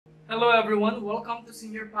Hello everyone, welcome to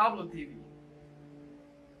Senior Pablo TV.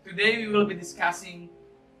 Today we will be discussing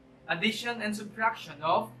addition and subtraction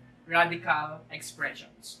of radical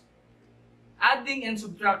expressions. Adding and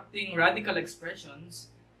subtracting radical expressions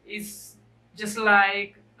is just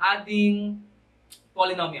like adding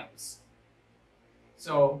polynomials.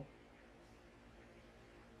 So,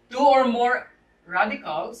 two or more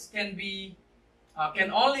radicals can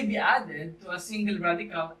only be added to a single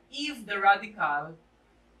radical if the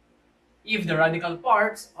radical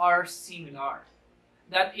parts are similar.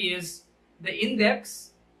 That is, the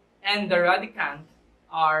index and the radicand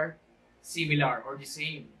are similar or the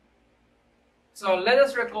same. So let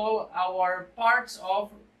us recall our parts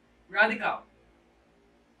of radical.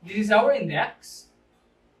 This is our index,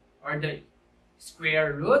 or the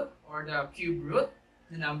square root or the cube root,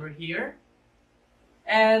 the number here.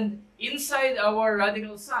 And inside our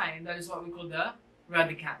radical sign, that is what we call the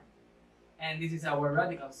radicand. And this is our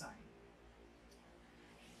radical sign.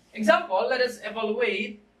 Example, let us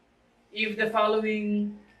evaluate if the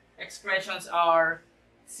following expressions are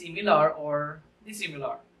similar or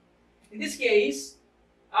dissimilar. In this case,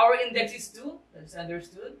 our index is 2, that's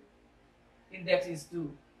understood. Index is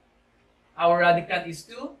 2. Our radicand is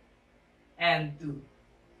 2 and 2.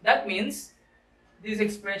 That means these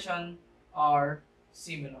expressions are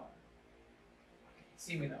similar.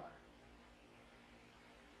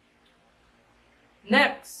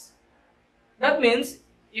 Next, that means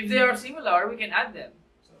if they are similar, we can add them.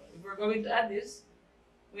 So if we're going to add this,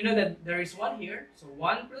 we know that there is 1 here. So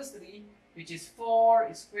 1 plus 3, which is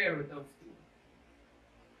 4 square root of 2.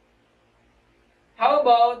 How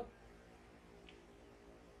about,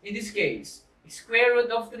 in this case, square root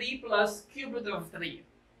of 3 plus cube root of 3?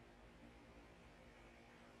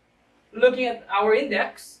 Looking at our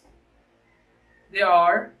index, they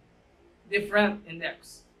are different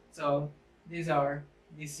index. So these are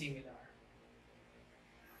dissimilar.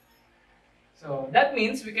 So that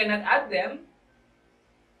means we cannot add them.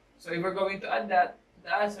 So if we're going to add that,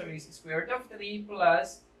 the answer is square root of 3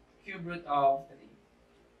 plus cube root of 3.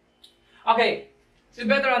 Okay, to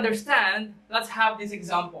better understand, let's have this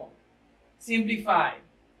example. Simplify.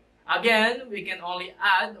 Again, we can only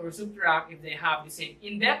add or subtract if they have the same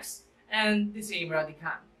index and the same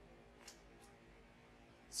radicand.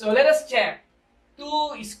 So let us check.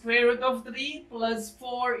 2 square root of 3 plus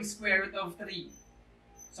 4 square root of 3.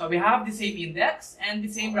 So we have the same index and the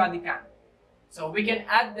same radicand. So we can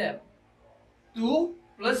add them. 2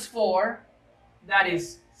 plus 4, that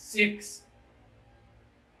is 6.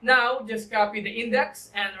 Now just copy the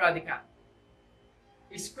index and radicand.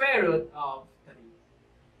 Square root of 3.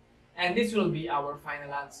 And this will be our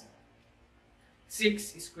final answer.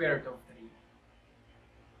 6 square root of 3.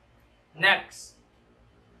 Next.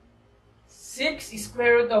 6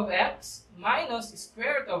 square root of x minus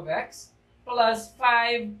square root of x plus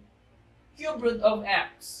 5 cube root of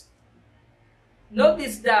x.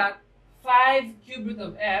 Notice that 5 cube root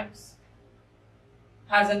of x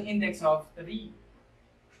has an index of 3.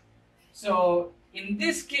 So in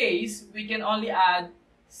this case, we can only add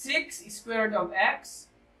 6 square root of x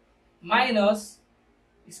minus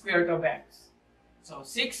square root of x. So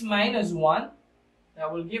 6 minus 1,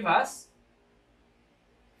 that will give us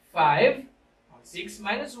 5. 6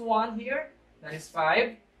 minus 1 here, that is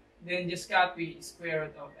 5. Then just copy square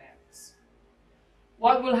root of x.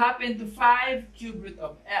 What will happen to 5 cube root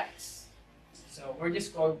of x? So we're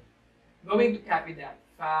just going to copy that.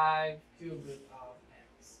 5 cube root of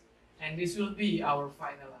x. And this will be our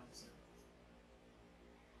final answer.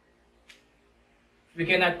 We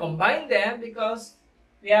cannot combine them because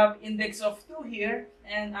we have index of 2 here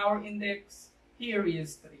and our index here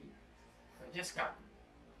is 3. So just copy.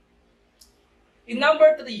 In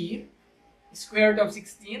number 3, square root of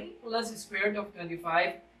 16 plus square root of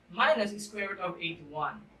 25 minus square root of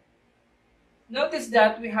 81. Notice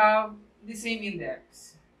that we have the same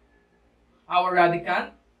index. Our radicand,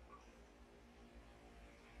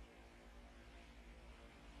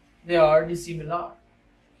 they are dissimilar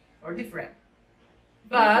or different.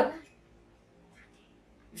 But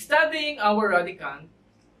studying our radicand,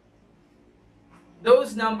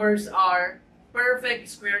 those numbers are perfect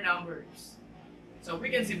square numbers. So we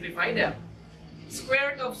can simplify them.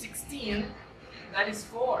 Square root of 16, that is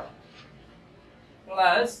 4.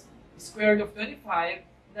 Plus square root of 25,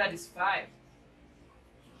 that is 5.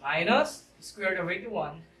 Minus square root of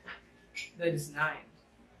 81, that is 9.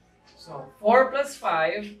 So 4 plus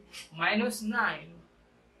 5 minus 9,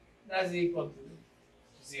 that is equal to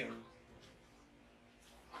 0.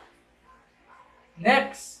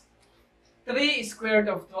 Next, 3 square root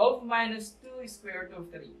of 12 minus 2 square root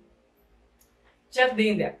of 3. Check the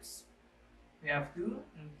index. We have 2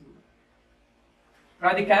 and 2.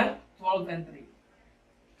 Radicand, 12 and 3.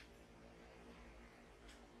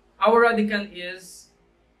 Our radicand is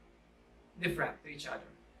different to each other.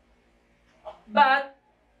 But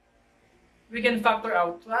we can factor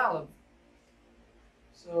out 12.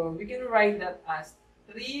 So we can write that as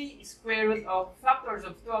 3 square root of factors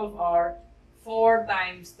of 12 are 4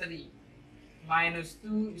 times 3 minus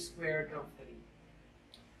 2 square root of 3.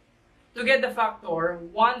 To get the factor,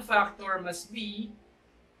 one factor must be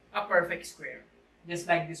a perfect square. Just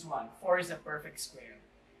like this one. 4 is a perfect square.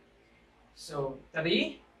 So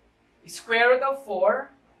 3 square root of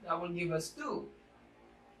 4, that will give us 2.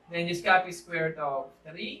 Then just copy square root of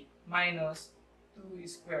 3 minus 2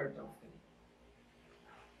 square root of 3.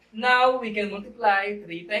 Now we can multiply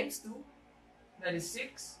 3 times 2, that is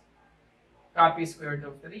 6. Copy square root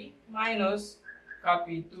of 3 minus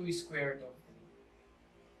copy 2 square root of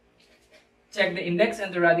 3. Check the index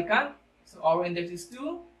and the radicand. So our index is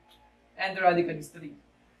 2 and the radicand is 3.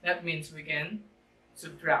 That means we can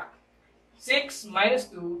subtract. 6 minus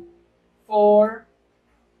 2, 4,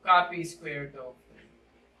 copy square root of 3.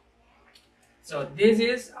 So this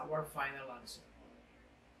is our final answer.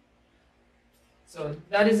 So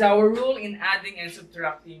that is our rule in adding and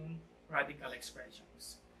subtracting radical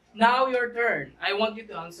expressions. Now your turn. I want you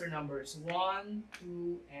to answer numbers 1,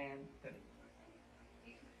 2, and 3.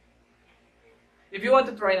 If you want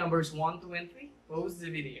to try numbers 1, 2, and 3, pause the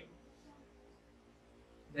video.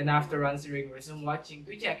 Then after answering, resume watching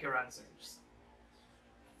to check your answers.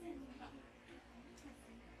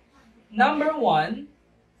 Number 1,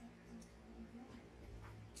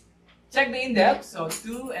 check the index, so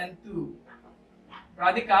 2 and 2.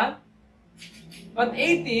 Radicand, but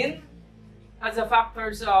 18 has the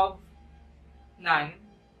factors of 9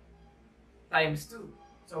 times 2.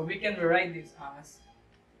 So we can rewrite this as,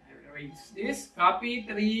 erase this, copy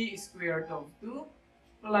 3 square root of 2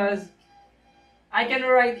 plus, I can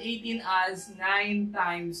write 18 as 9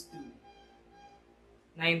 times 2.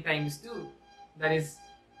 9 times 2, that is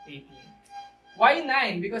 18. Why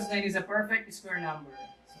 9? Because 9 is a perfect square number.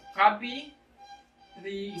 So copy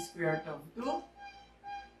 3 square root of 2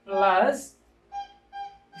 plus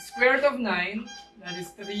square root of 9, that is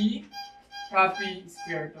 3, copy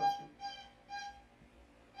square root of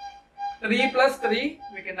 2. 3 plus 3,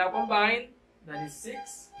 we can now combine, that is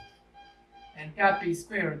 6, and copy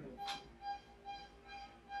square root of 2.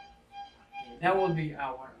 Okay, that will be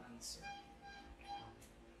our answer.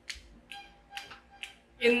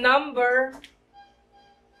 In number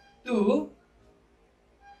 2,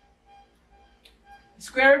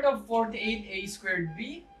 square root of 48a squared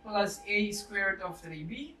b plus a square root of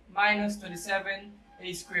 3b minus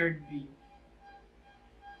 27a squared b.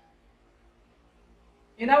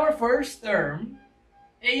 In our first term,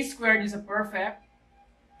 a squared is a perfect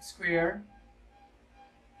square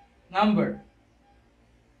number.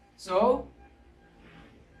 So,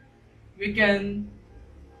 we can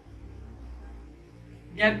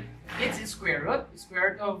get its square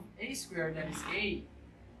root of a squared, that is a.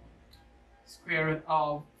 Square root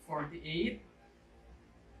of 48,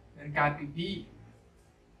 then copy b,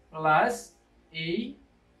 plus a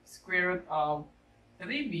square root of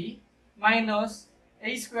 3b minus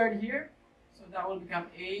a squared here, so that will become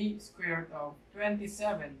a square root of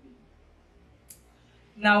 27b.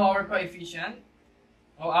 Now our coefficient,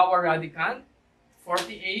 or our radicand,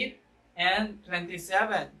 48 and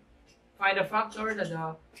 27. Find a factor that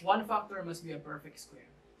the one factor must be a perfect square.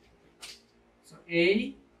 So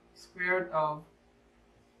a square root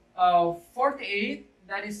of 48,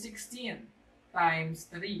 that is 16 times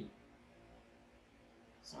 3.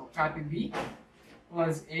 So copy b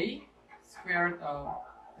plus a square root of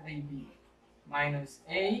 3b minus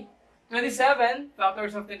a. 27,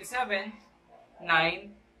 factors of 27,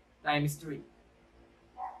 9 times 3.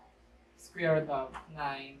 Square root of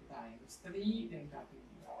 9 times 3, then copy b.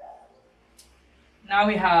 Now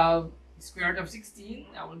we have square root of 16,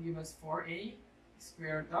 that will give us 4a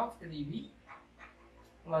square root of 3b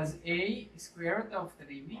plus a square root of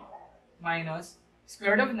 3b minus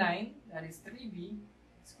square root of 9, that is 3b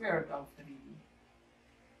square root of 3b.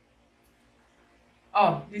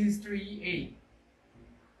 Oh, this is 3a.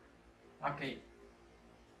 Okay.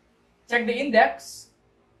 Check the index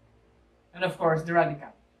and of course the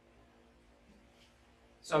radicand.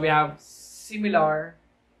 So we have similar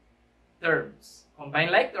terms,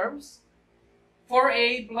 combine like terms.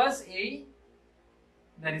 4a plus a,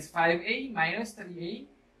 that is 5a minus 3a,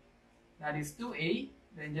 that is 2a,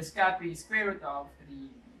 then just copy square root of 3b.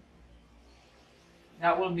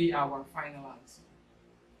 That will be our final answer.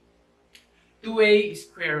 2a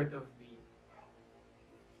square root of b.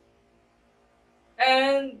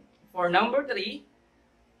 And for number 3,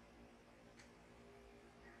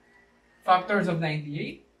 factors of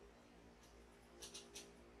 98.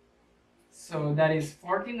 So that is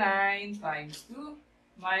 49 times 2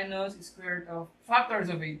 minus square root of factors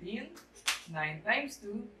of 18, 9 times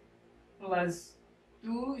 2, plus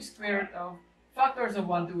 2 square root of factors of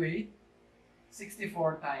 128,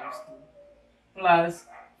 64 times 2, plus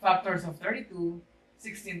factors of 32,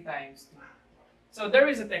 16 times 2. So there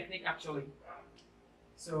is a technique actually.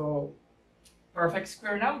 So perfect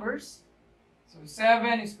square numbers. So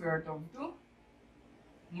 7 square root of 2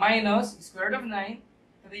 minus square root of 9,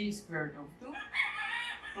 3 square root of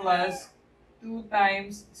 2, plus 2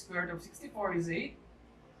 times square root of 64 is 8,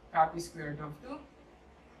 copy square root of 2,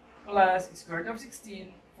 plus square root of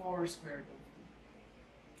 16, 4 square root of 2.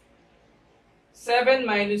 7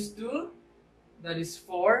 minus 2, that is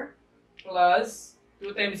 4, plus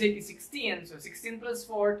 2 times 8 is 16, so 16 plus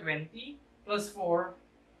 4, 20, plus 4,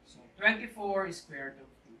 so 24 square root of 2.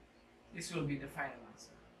 This will be the final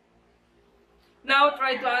answer. Now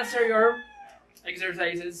try to answer your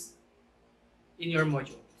exercises in your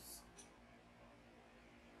modules.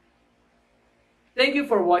 Thank you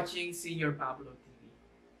for watching Senior Pablo TV.